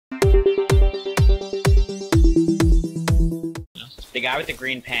guy with the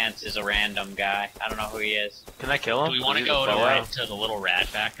green pants is a random guy. I don't know who he is. Can I kill him? Do we want to go to the little rat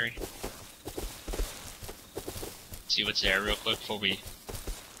factory? See what's there real quick before we...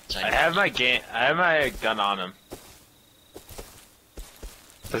 I have my gun on him.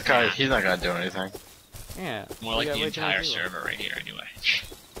 This guy, he's not gonna do anything. Yeah. More like the entire server right here, anyway.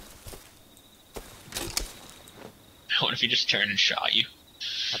 What if he just turned and shot you?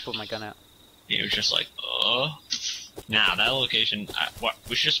 I pulled my gun out. He was just like, oh. Nah, that location,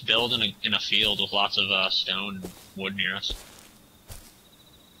 we should just build in a field with lots of stone and wood near us.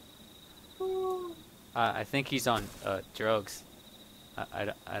 I think he's on drugs.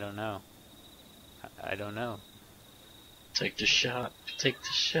 I don't know. I don't know. Take the shot. Take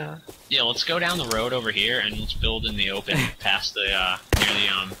the shot. Yeah, let's go down the road over here and let's build in the open past the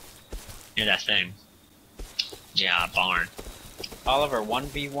near that thing. Yeah, barn. Oliver,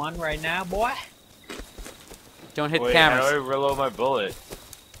 1v1 right now, boy. Don't hit Wait, cameras. how do I reload my bullet?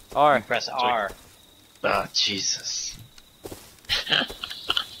 R. You press R. Oh, Jesus. That's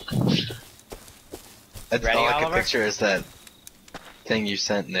Ready, all I Oliver? can picture is that thing you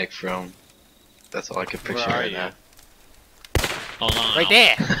sent Nick from. That's all I can picture Where are right you? now. Hold on. Right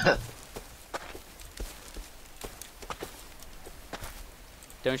there.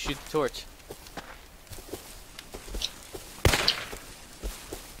 Don't shoot the torch.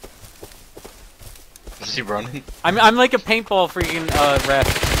 Is he running? I'm like a paintball freaking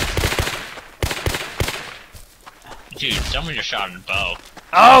ref. Dude, someone just shot a bow.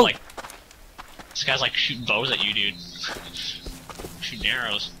 Oh! Like, this guy's like shooting bows at you, dude. Shooting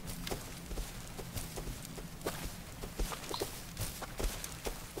arrows.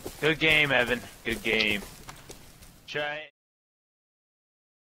 Good game, Evan. Good game. Try.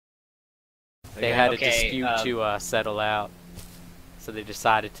 They had a Okay, dispute to settle out, so they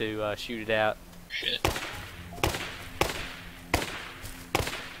decided to shoot it out. Shit.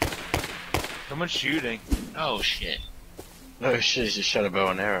 Someone's shooting. Oh shit. Oh shit, he just shot a bow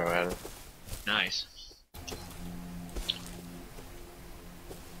and arrow at him. Nice.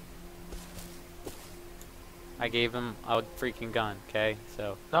 I gave him a freaking gun, okay?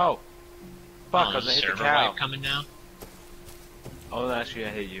 So No. Fuck, Oh, I was gonna hit the server cow. wipe coming now? Oh, no, actually, I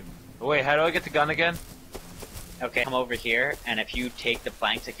hit you. Wait, how do I get the gun again? Okay, come over here, and if you take the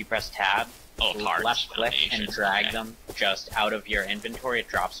planks, if you press tab, Oh, parts, left click, and foundation, drag okay. them just out of your inventory, it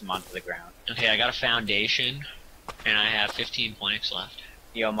drops them onto the ground. Okay, I got a foundation, and I have 15 planks left.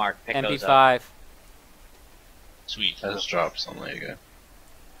 Yo, Mark, pick those up. MP5. Sweet. I just dropped some, there you go.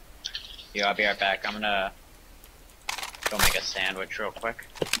 Yo, I'll be right back. I'm gonna go make a sandwich real quick.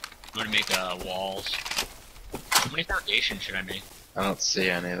 I'm gonna make walls. How many foundations should I make? I don't see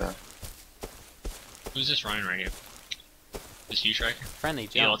any though. Who's this running right here? This you, Striker? Friendly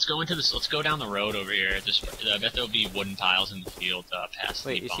Yeah, jump. let's go into this. Let's go down the road over here. I bet there'll be wooden tiles in the field past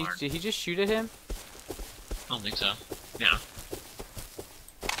Wait, the is barn. did he just shoot at him? I don't think so. No.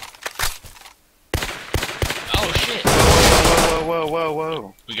 Oh shit! Whoa, whoa, whoa, whoa,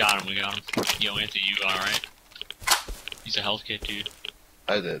 whoa. We got him. We got him. Yo, Anthony, you alright? He's a health kit, dude.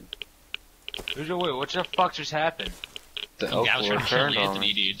 I did. Wait, what the fuck just happened? The Some elf guy was trying lord to kill turned on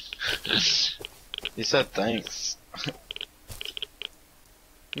Anthony, me. dude. He said thanks.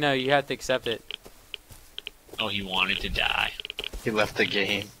 No, you have to accept it. Oh, he wanted to die. He left the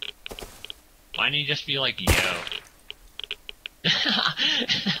game. Why didn't he just be like, yo?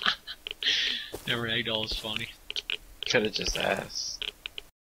 The ragdoll is funny. Could've just asked.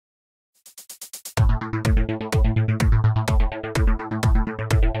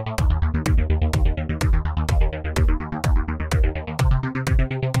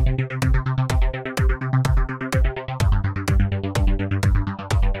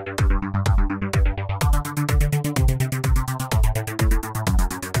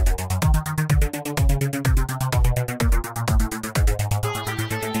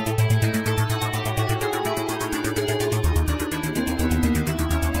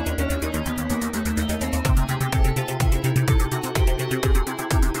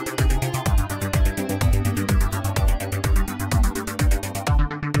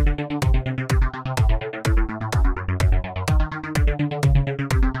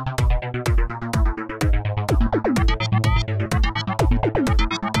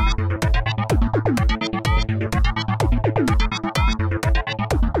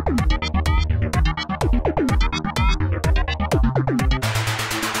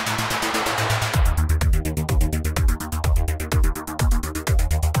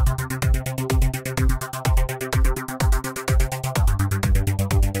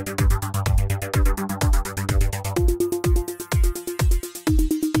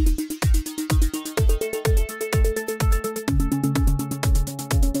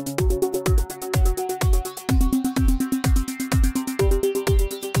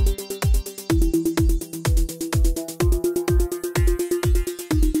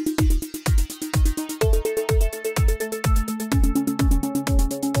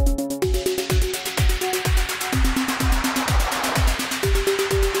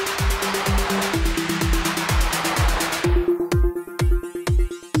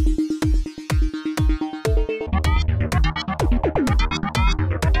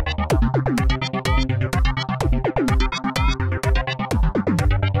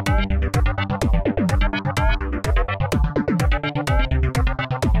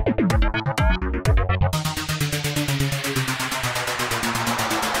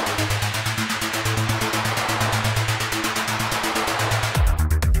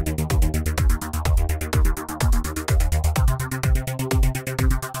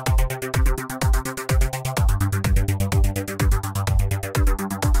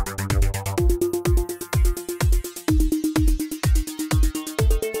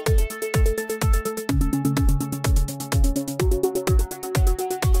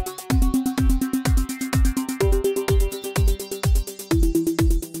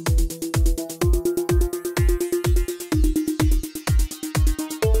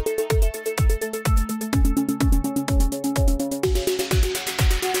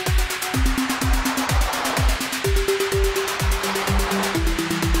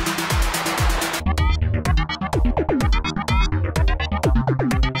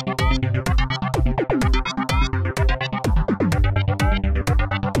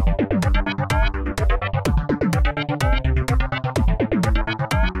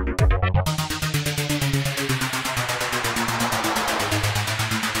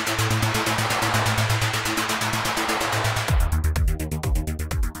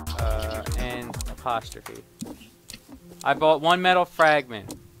 apostrophe. I bought 1 metal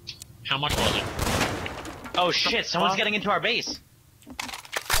fragment. How much was it? Oh shit! Someone's getting into our base.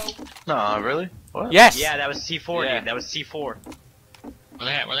 No, really? What? Yes! Yeah, that was C4, Yeah. dude. That was C4. Where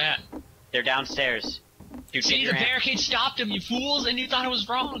they at? Where they at? They're downstairs. Dude, See, get the your hand. barricade stopped him, you fools, and you thought it was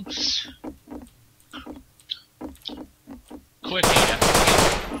wrong. Quick, Ada.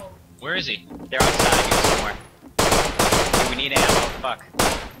 Where is he? They're outside here somewhere. Dude, we need ammo. Fuck.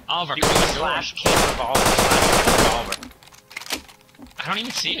 Oliver, Dude, close the door. slash kick revolver. Slash kick revolver. I don't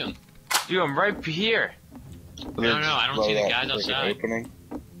even see him. Dude, I'm right here. No, I don't see the guys outside. Opening.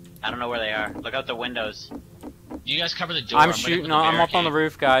 I don't know where they are. Look out the windows. You guys cover the door. I'm gonna put shooting. the I'm up on the barricade.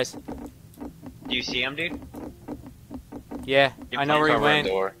 roof, guys. Do you see him, dude? Yeah, You're I know where he Cover went. the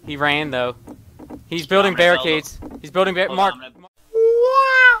door. He ran though. He's building I'm gonna tell barricades. He's building Hold on, Mark. I'm gonna-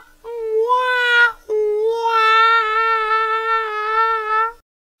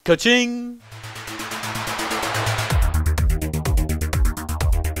 Ka-ching!